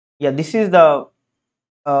Yeah, this is the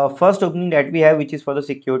first opening that we have, which is for the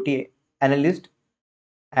security analyst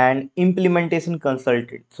and implementation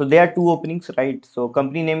consultant. So there are two openings, right? So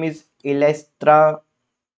company name is Elytra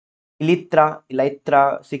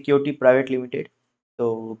Security Private Limited.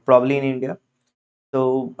 So probably in India.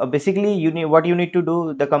 So basically, you need what you need to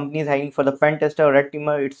do. The company is hiring for the pen tester or red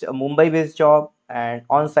teamer. It's a Mumbai-based job, and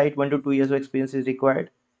on-site 1 to 2 years of experience is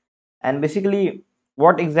required. And basically,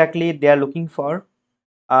 what exactly they are looking for?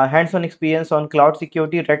 Hands-on experience on cloud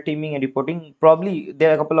security, red teaming, and reporting. Probably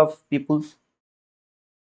there are a couple of people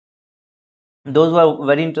those who are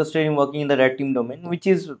very interested in working in the red team domain, which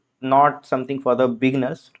is not something for the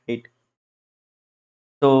beginners, right?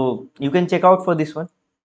 So you can check out for this one,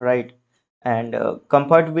 right? And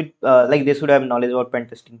compared with like they should have knowledge about pen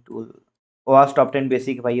testing tool. OWASP top 10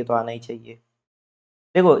 basic भाई ये तो आना ही चाहिए.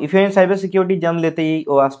 देखो if you in cyber security जन्म लेते ही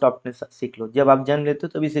OWASP top 10 सीख लो. जब आप जन्म लेते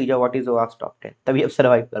हो तभी सीख जाओ व्हाट इज OWASP टॉप 10, तभी आप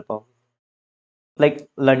सर्वाइव कर पाओ. Like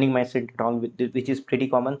learning mindset wrong with which is pretty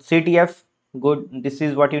common. CTF good. This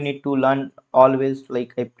is what you need to learn always.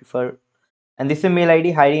 Like I prefer. And this is a mail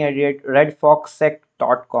ID hiring at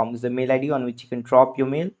redfoxsec.com is the mail ID on which you can drop your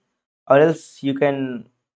mail, or else you can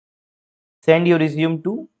send your resume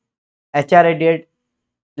to HR at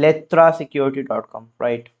letrasecurity.com,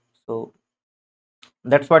 right? So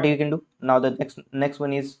that's what you can do. Now the next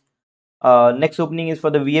one is next opening is for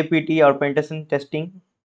the VAPT or penetration testing.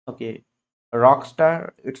 Okay,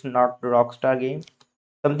 Rockstar. It's not Rockstar game.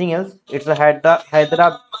 Something else. It's a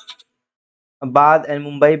Hyderabad and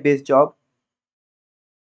Mumbai based job,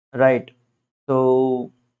 right?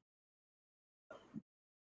 So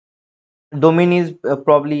domain is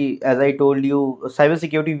probably, as I told you,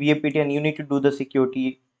 cybersecurity VAPT, and you need to do the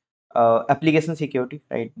security, application security,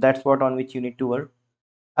 right? That's what on which you need to work.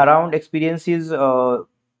 Around experience is 2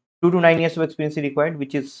 to 9 years of experience is required,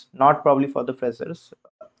 which is not probably for the freshers.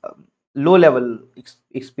 Low level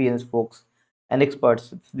experience folks and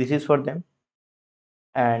experts. This is for them.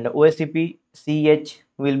 And OSCP CH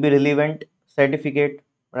will be relevant certificate,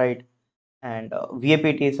 right? And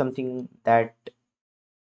VAPT is something that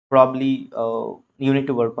probably you need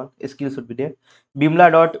to work on. Skills should be there.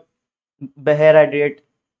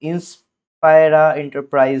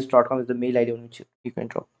 Bimla.behera@inspiraenterprise.com is the mail ID on which you can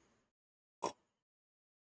drop.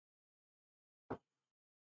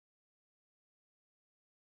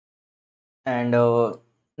 And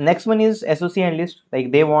next one is associate analyst.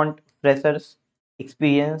 Like they want freshers,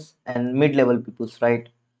 experience, and mid-level peoples, right?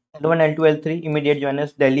 L1, L2, L3, immediate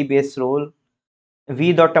joiners, Delhi-based role.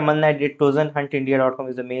 v.tamanna@trojanhuntindia.com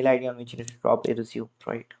is the mail ID on which you need to drop a resume,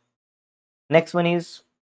 right? Next one is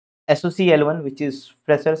SOC L1, which is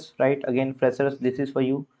freshers, right? Again, freshers, this is for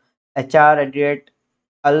you.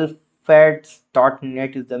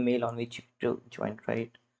 HR@alfeds.net is the mail on which you to join,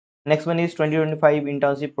 right? Next one is 2025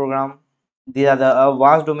 internship program. These are the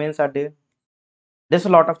vast domains are there. There's a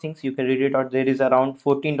lot of things you can read it out. There is around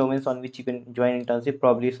 14 domains on which you can join internship.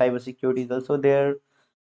 Probably cybersecurity is also there.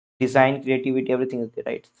 Design, creativity, everything is there,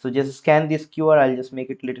 right? So just scan this QR. I'll just make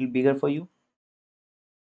it a little bigger for you.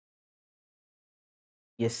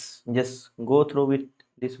 Yes, just go through with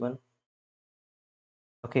this one.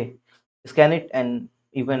 Okay, scan it and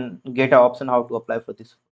even get an option how to apply for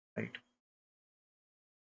this, right?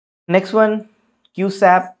 Next one,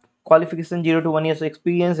 QSAP qualification 0 to 1 years of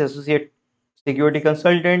experience, associate security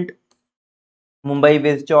consultant, Mumbai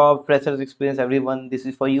based job, freshers experience, everyone. This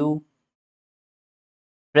is for you.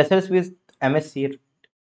 Freshers with MSc,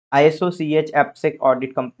 ISO CH AppSec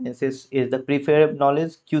audit compliances is the preferred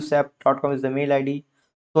knowledge. QSAP.com is the mail ID.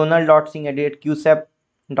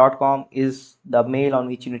 Sonal.singh@qsap.com is the mail on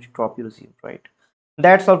which you need to drop your resume, right?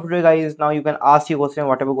 That's all for today, guys. Now you can ask your question,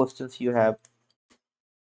 whatever questions you have.